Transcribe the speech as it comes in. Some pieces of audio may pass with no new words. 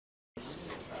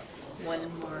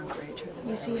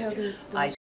You see how the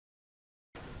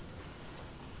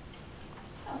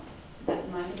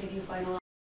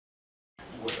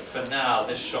For now,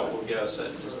 this shot will go a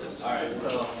certain distance. All right,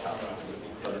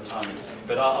 by the time.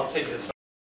 But I'll take this.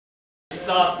 It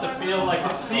starts to feel like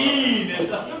a scene. We're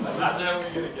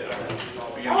gonna get it.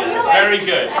 Very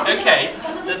good. Okay,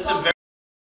 there's some very.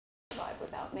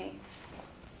 Without me.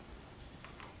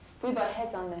 If we butt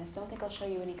heads on this, don't think I'll show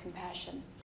you any compassion.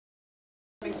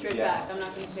 Coming straight back. I'm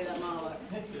not going to say that monologue.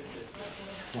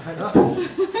 Why not?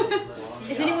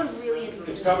 Is anyone really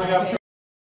interested in this?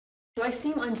 Do I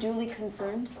seem unduly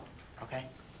concerned? Okay.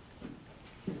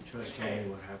 Just tell me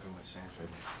what happened with Sanford.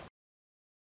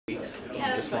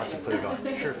 Yeah, just wants to put it on.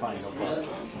 Sure, fine, no problem.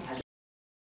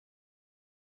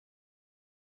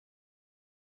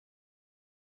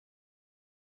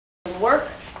 Work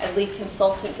as lead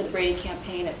consultant for the Brady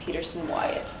campaign at Peterson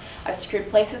Wyatt. I've secured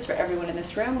places for everyone in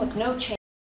this room with no change.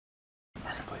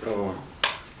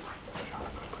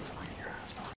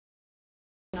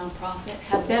 Nonprofit,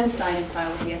 have them sign and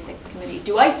file with the ethics committee.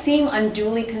 Do I seem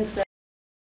unduly concerned?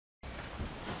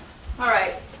 All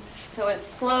right, so it's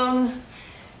Sloane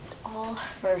all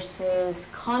versus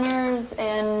Connors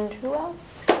and who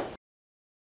else?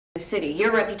 The city.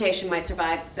 Your reputation might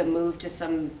survive the move to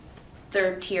some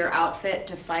third-tier outfit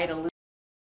to fight a.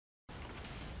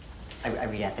 I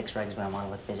read ethics regs, but I want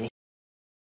to look busy.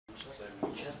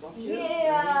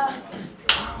 Yeah.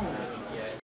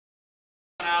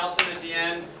 Alison at the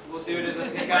end. We'll do it as a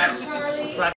pickup.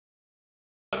 Charlie.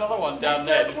 Another one down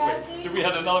there. Did we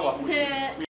have another one?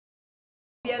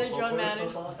 The other John Madden.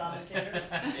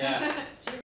 Yeah.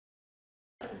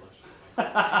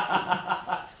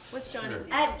 What's Johnny's?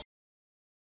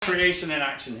 Creation in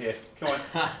action here. Come on,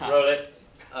 roll it.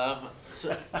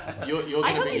 So you're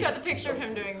I gonna hope be. you got the picture of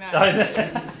him doing that.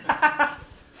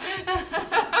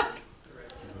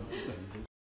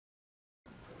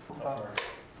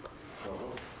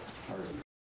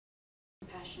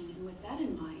 Compassion, and with that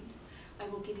in mind, I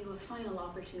will give you a final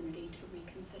opportunity to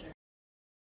reconsider.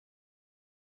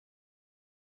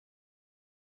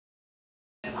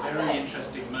 It's a very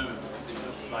interesting moment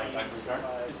because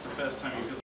it's the first time you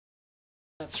feel.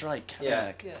 That's right.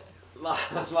 Yeah. Good.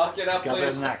 Lock it up,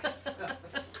 please.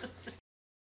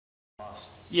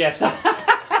 Yes.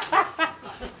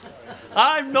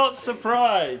 I'm not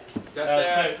surprised. Got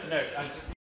there. So, no, I'm just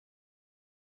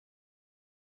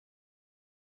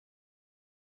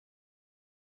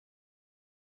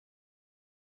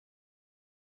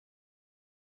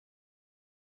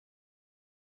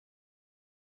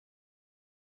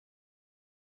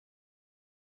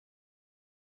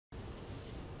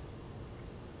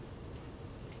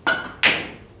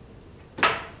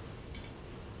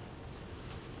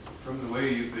From the way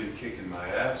you've been kicking my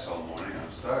ass all morning,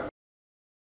 I'm starting.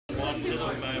 One little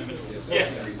moment.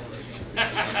 Yes.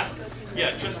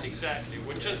 Yeah, just exactly.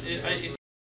 We're just, it's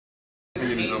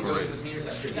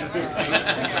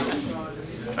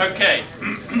okay.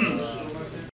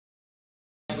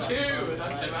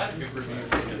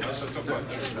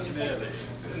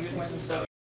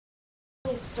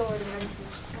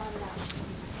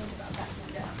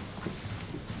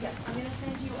 Yeah, I'm going to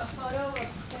send you a photo of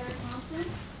Sarah Thompson.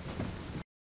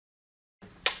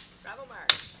 Bravo,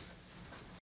 Mark.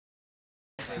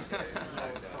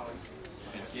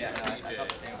 Yeah, I thought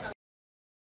the same way.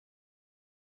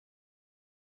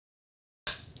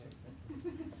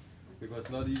 Because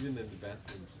not even in the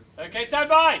bathroom. okay. Stand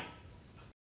by.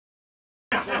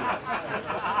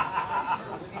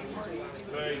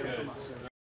 Very good.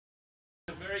 It's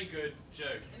a very good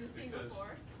joke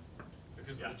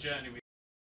because of the journey we.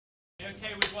 You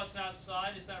okay with what's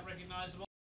outside? Is that recognizable?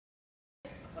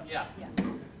 Yeah.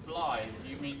 Blithe.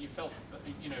 You mean you felt,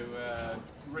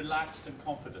 relaxed and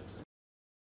confident.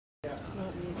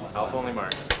 Alpha only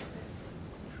mark.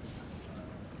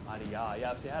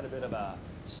 Yeah, if you had a bit of a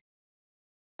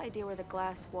Idea where the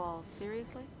glass wall,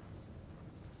 seriously?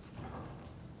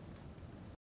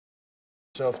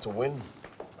 Self to win,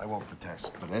 I won't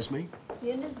protest. But Esme?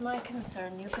 The end is my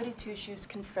concern. You goody two-shoes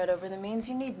can fret over the means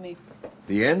you need me.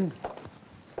 The end?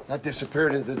 That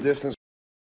disappeared into the distance.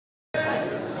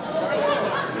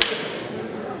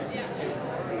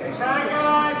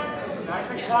 guys, nice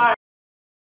and quiet.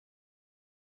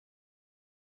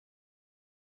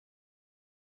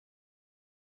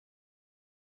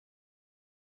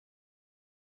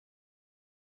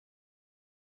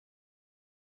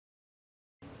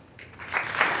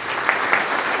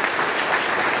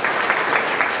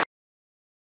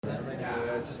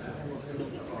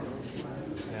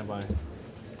 Stand by.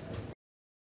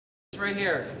 It's right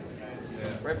here.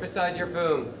 Right beside your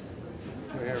boom.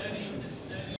 Right here.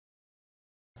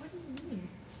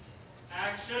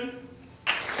 Action.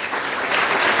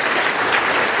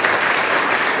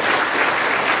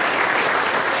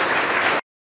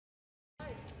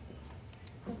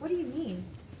 What do you mean?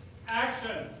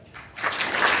 Action.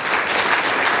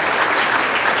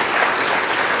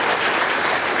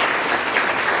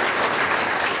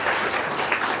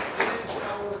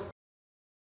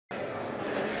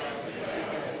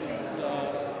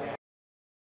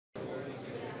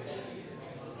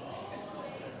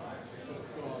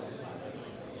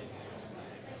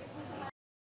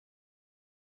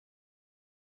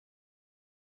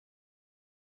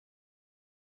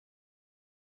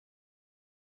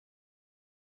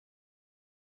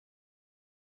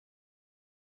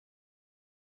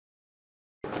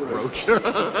 Roach.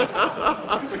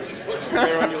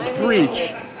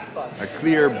 Breach. A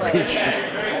clear breach.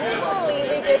 Holy, we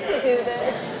get to do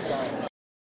this.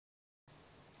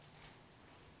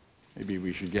 Maybe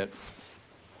we should get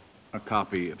a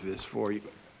copy of this for you.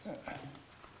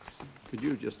 Could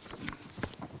you just...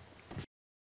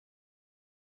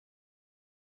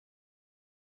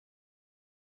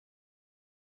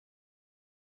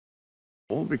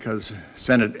 Because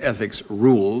Senate ethics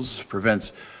rules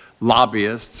prevents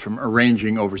lobbyists from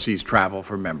arranging overseas travel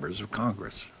for members of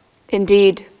Congress.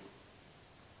 Indeed.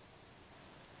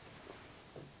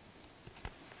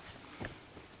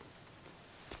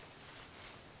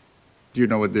 Do you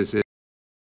know what this is?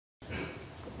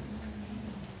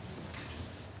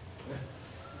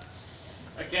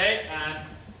 Okay, and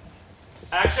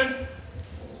action.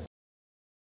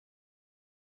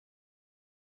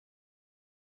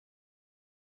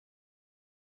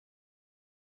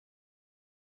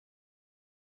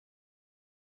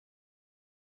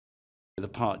 The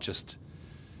part just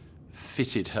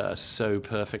fitted her so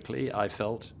perfectly, I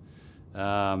felt.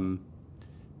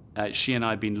 She and I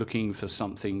had been looking for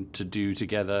something to do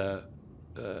together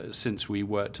since we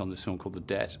worked on this film called The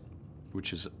Debt,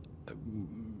 which is,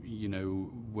 you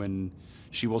know, when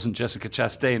she wasn't Jessica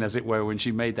Chastain, as it were, when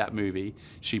she made that movie.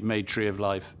 She'd made Tree of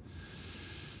Life.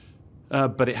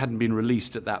 But it hadn't been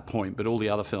released at that point, but all the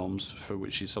other films for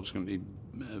which she's subsequently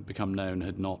become known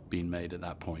had not been made at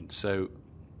that point. So,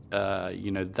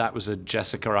 you know, that was a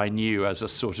Jessica I knew as a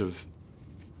sort of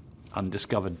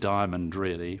undiscovered diamond,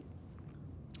 really.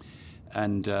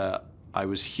 And I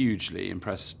was hugely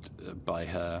impressed by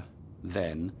her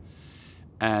then.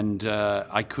 And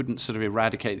I couldn't sort of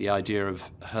eradicate the idea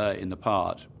of her in the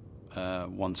part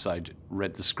once I'd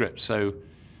read the script. So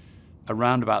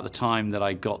around about the time that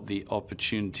I got the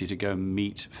opportunity to go and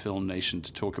meet FilmNation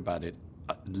to talk about it,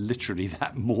 literally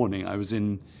that morning I was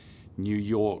in New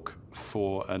York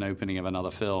for an opening of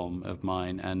another film of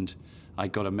mine, and I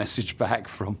got a message back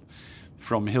from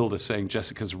Hilda saying,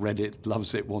 Jessica's read it,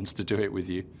 loves it, wants to do it with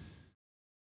you.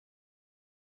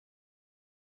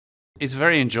 It's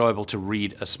very enjoyable to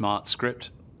read a smart script.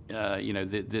 You know,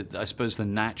 I suppose the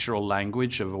natural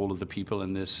language of all of the people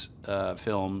in this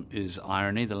film is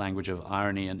irony, the language of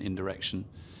irony and indirection.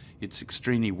 It's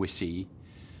extremely witty.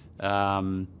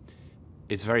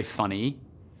 It's very funny.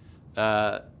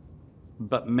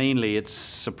 But mainly it's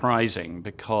surprising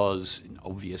because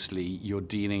obviously you're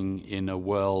dealing in a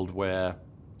world where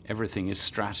everything is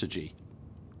strategy.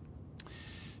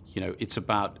 You know, it's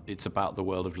about the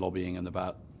world of lobbying and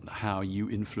about how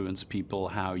you influence people,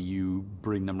 how you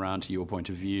bring them around to your point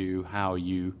of view, how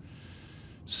you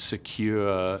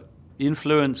secure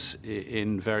influence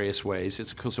in various ways.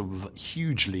 It's of course a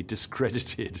hugely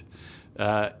discredited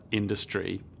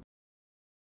industry.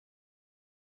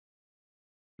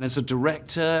 And as a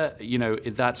director, you know,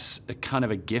 that's a kind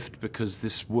of a gift because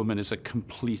this woman is a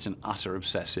complete and utter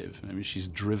obsessive. I mean, she's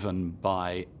driven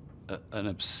by an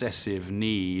obsessive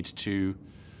need to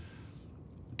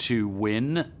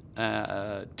win,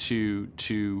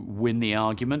 to win the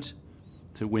argument,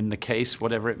 to win the case,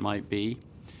 whatever it might be.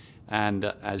 And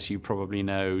as you probably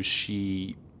know,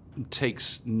 she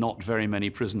takes not very many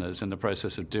prisoners in the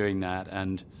process of doing that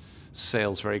and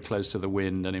sails very close to the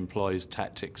wind and employs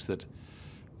tactics that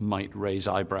might raise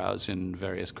eyebrows in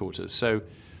various quarters. So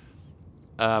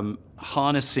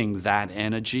harnessing that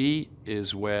energy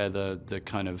is where the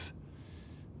kind of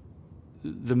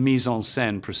the mise en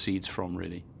scène proceeds from,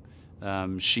 really.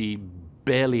 She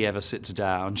barely ever sits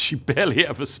down. She barely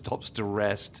ever stops to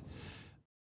rest.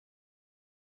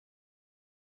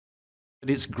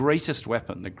 But its greatest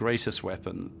weapon, the greatest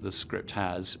weapon the script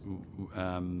has,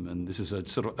 and this is a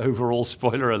sort of overall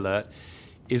spoiler alert,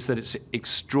 is that it's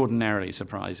extraordinarily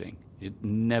surprising. It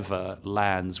never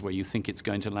lands where you think it's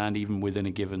going to land, even within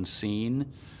a given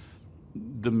scene.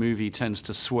 The movie tends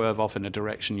to swerve off in a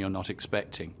direction you're not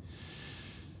expecting.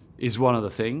 is one of the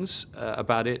things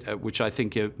about it, which I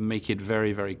think make it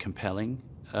very, very compelling.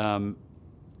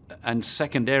 And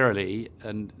secondarily,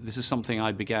 and this is something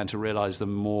I began to realize the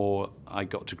more I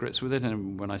got to grips with it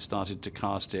and when I started to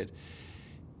cast it,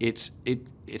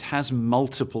 it has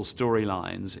multiple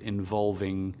storylines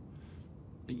involving,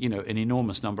 you know, an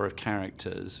enormous number of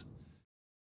characters.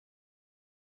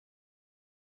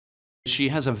 She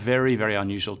has a very, very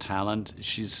unusual talent.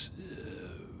 She's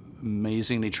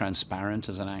amazingly transparent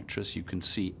as an actress. You can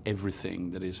see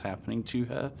everything that is happening to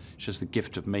her. She has the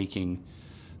gift of making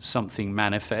something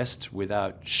manifest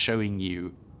without showing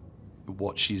you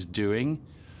what she's doing.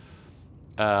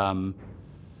 That's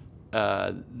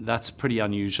pretty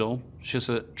unusual. She has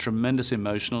a tremendous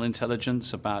emotional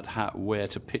intelligence about where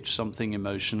to pitch something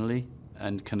emotionally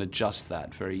and can adjust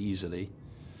that very easily.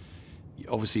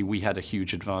 Obviously, we had a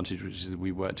huge advantage, which is that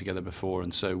we worked together before,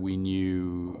 and so we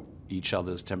knew each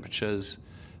other's temperatures.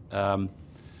 But,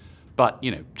 you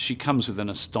know, she comes with an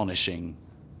astonishing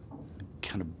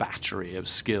kind of battery of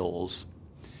skills,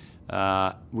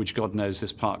 which God knows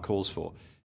this part calls for.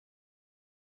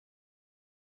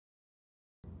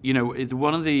 You know,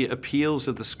 one of the appeals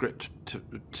of the script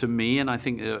to me, and I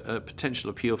think a potential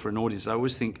appeal for an audience, I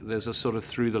always think there's a sort of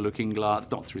through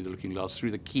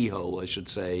the keyhole, I should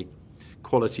say,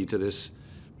 quality to this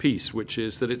piece, which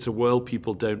is that it's a world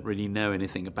people don't really know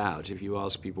anything about. If you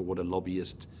ask people what a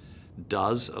lobbyist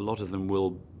does, a lot of them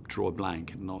will draw a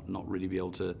blank and not really be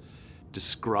able to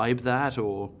describe that.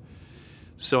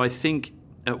 So I think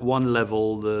at one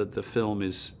level the film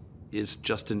is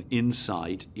just an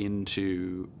insight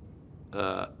into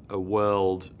a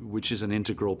world which is an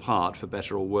integral part, for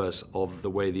better or worse, of the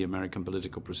way the American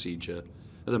political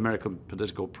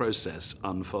process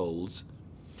unfolds.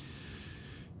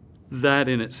 That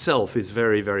in itself is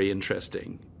very, very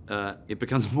interesting. It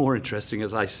becomes more interesting,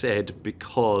 as I said,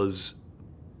 because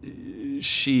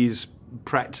she's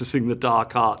practicing the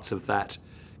dark arts of that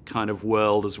kind of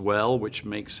world as well, which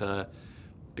makes her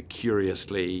a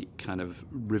curiously kind of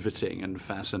riveting and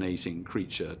fascinating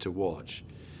creature to watch.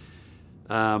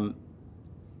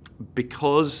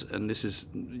 Because, and this is,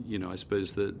 you know, I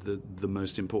suppose the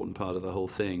most important part of the whole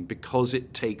thing, because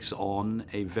it takes on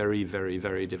a very, very,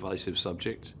 very divisive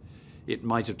subject. It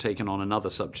might have taken on another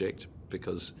subject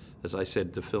because, as I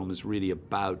said, the film is really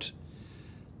about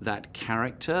that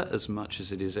character as much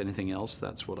as it is anything else.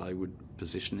 That's what I would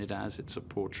position it as. It's a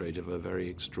portrait of a very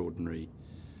extraordinary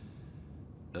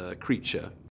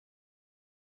creature.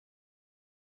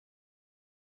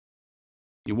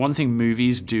 One thing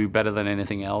movies do better than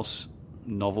anything else,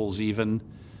 novels even,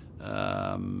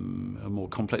 a more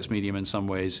complex medium in some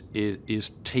ways,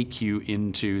 is take you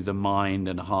into the mind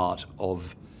and heart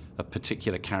of a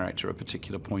particular character, a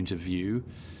particular point of view.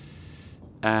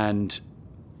 And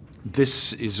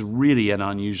this is really an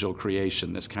unusual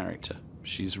creation, this character.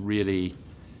 She's really,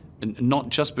 not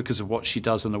just because of what she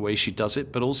does and the way she does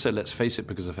it, but also, let's face it,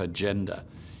 because of her gender.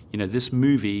 You know, this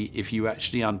movie, if you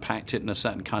actually unpacked it in a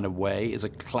certain kind of way, is a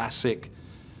classic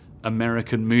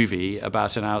American movie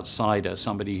about an outsider,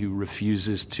 somebody who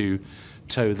refuses to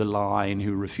toe the line,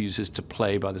 who refuses to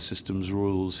play by the system's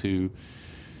rules, who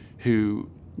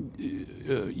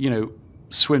you know,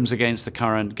 swims against the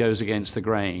current, goes against the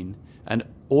grain. And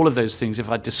all of those things, if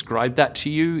I described that to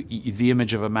you, the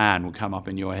image of a man will come up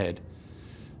in your head.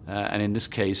 And in this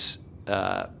case,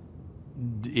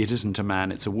 it isn't a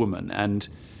man, it's a woman. And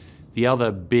the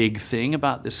other big thing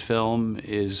about this film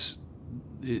is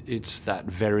it's that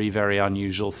very, very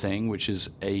unusual thing, which is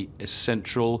a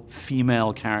central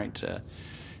female character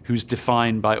who's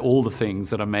defined by all the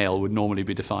things that a male would normally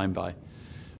be defined by.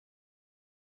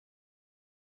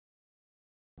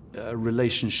 A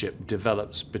relationship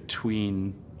develops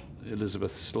between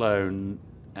Elizabeth Sloane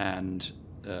and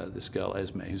this girl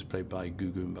Esme, who's played by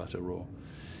Gugu Mbatha-Raw.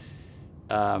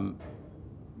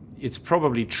 It's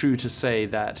probably true to say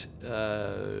that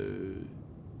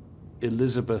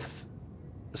Elizabeth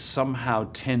somehow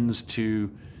tends to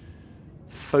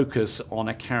focus on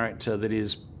a character that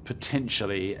is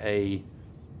potentially a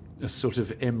sort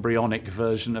of embryonic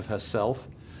version of herself.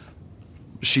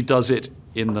 She does it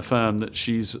in the firm that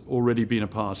she's already been a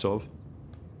part of.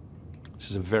 This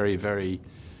is a very, very,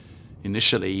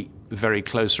 initially, very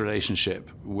close relationship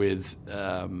with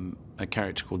a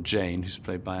character called Jane, who's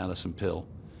played by Alison.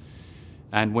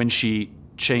 And when she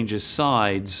changes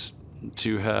sides,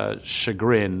 to her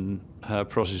chagrin, her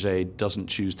protege doesn't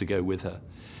choose to go with her.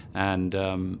 And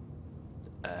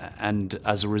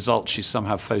as a result, she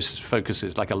somehow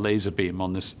focuses like a laser beam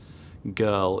on this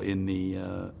girl in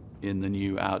the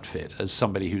new outfit as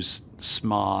somebody who's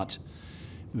smart,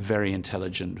 very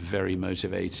intelligent, very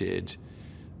motivated,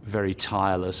 very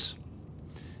tireless,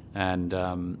 and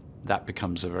that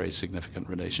becomes a very significant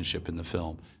relationship in the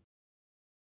film.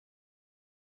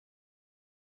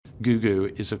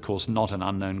 Gugu is, of course, not an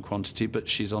unknown quantity, but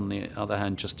she's, on the other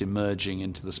hand, just emerging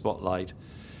into the spotlight,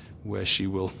 where she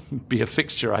will be a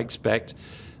fixture, I expect.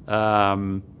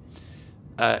 John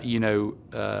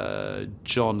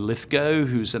Lithgow,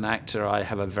 who's an actor I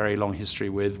have a very long history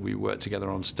with. We worked together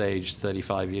on stage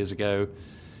 35 years ago,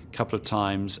 a couple of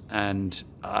times, and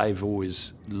I've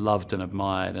always loved and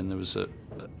admired, and there was a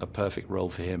perfect role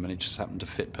for him, and it just happened to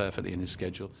fit perfectly in his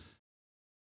schedule.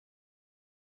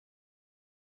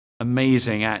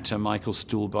 Amazing actor Michael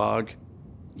Stuhlbarg,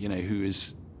 who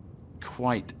is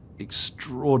quite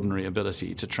extraordinary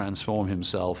ability to transform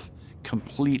himself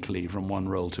completely from one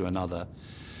role to another.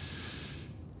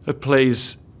 It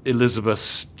plays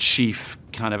Elizabeth's chief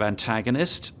kind of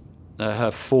antagonist, her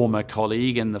former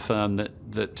colleague in the firm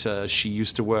that she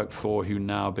used to work for, who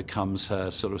now becomes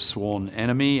her sort of sworn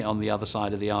enemy on the other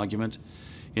side of the argument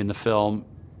in the film.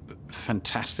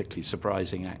 Fantastically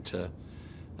surprising actor.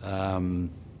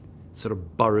 Sort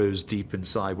of burrows deep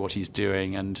inside what he's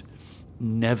doing and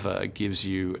never gives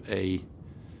you a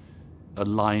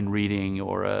line reading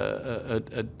or a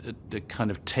kind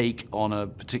of take on a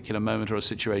particular moment or a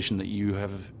situation that you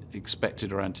have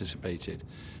expected or anticipated.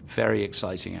 Very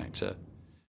exciting actor.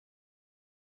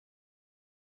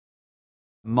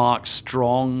 Mark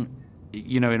Strong,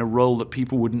 in a role that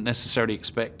people wouldn't necessarily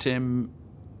expect him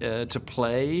to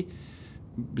play,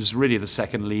 was really the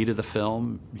second lead of the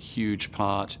film, huge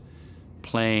part,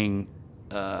 playing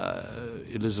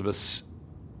Elizabeth's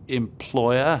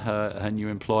employer, her new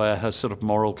employer, her sort of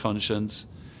moral conscience,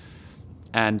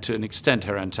 and to an extent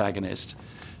her antagonist.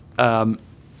 And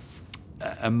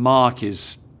Mark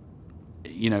is,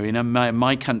 in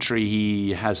my country,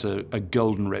 he has a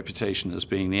golden reputation as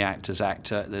being the actor's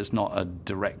actor. There's not a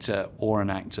director or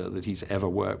an actor that he's ever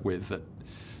worked with that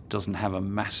doesn't have a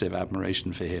massive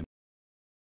admiration for him.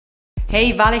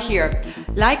 Hey, Vale here.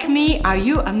 Like me, are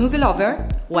you a movie lover?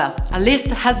 Well, a list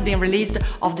has been released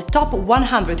of the top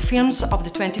 100 films of the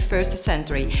 21st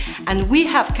century, and we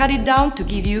have cut it down to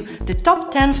give you the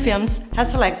top 10 films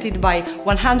as selected by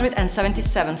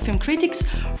 177 film critics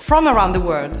from around the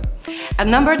world. At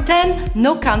number 10,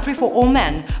 No Country for Old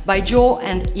Men by Joe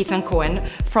and Ethan Coen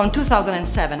from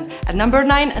 2007. At number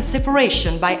 9,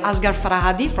 Separation by Asghar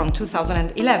Farhadi from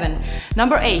 2011.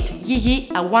 Number 8, Yi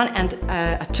Yi, A 1 and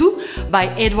a 2 by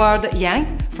Edward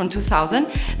Yang from 2000.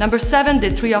 Number 7,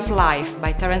 The Tree of Life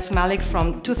by Terrence Malick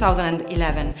from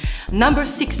 2011. Number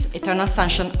 6, Eternal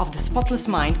Sunshine of the Spotless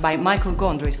Mind by Michael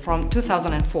Gondry from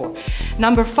 2004.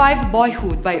 Number 5,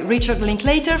 Boyhood by Richard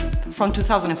Linklater from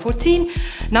 2014.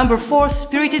 Number 4,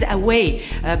 Spirited Away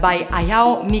by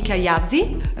Hayao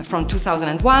Miyazaki from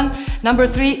 2001. Number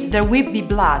 3, There Will Be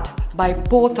Blood by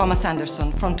Paul Thomas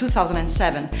Anderson from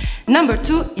 2007. Number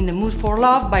 2, In the Mood for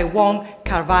Love by Wong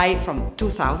Kar-wai from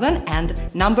 2000. And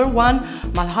number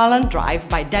 1, Mulholland Drive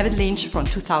by David Lynch from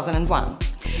 2001.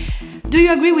 Do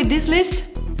you agree with this list?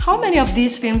 How many of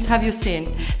these films have you seen?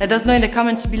 Let us know in the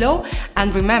comments below,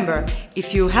 and remember,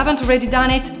 if you haven't already done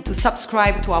it, to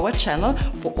subscribe to our channel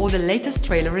for all the latest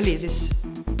trailer releases.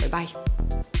 Bye bye!